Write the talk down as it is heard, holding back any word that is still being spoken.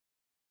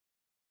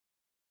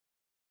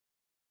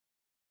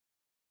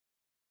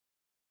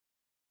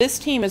This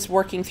team is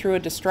working through a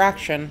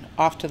distraction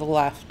off to the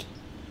left.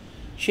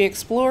 She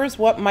explores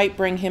what might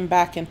bring him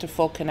back into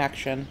full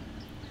connection,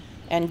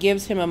 and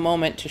gives him a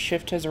moment to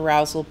shift his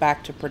arousal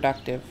back to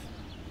productive.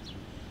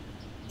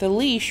 The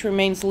leash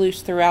remains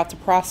loose throughout the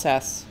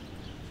process.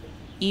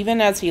 Even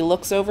as he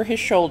looks over his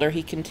shoulder,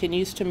 he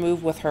continues to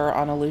move with her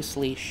on a loose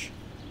leash.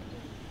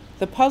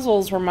 The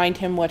puzzles remind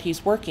him what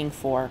he's working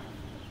for.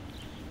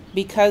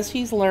 Because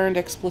he's learned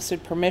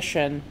explicit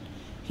permission,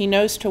 he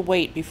knows to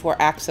wait before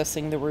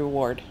accessing the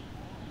reward.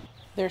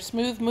 Their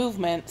smooth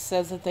movement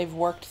says that they've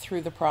worked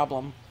through the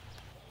problem.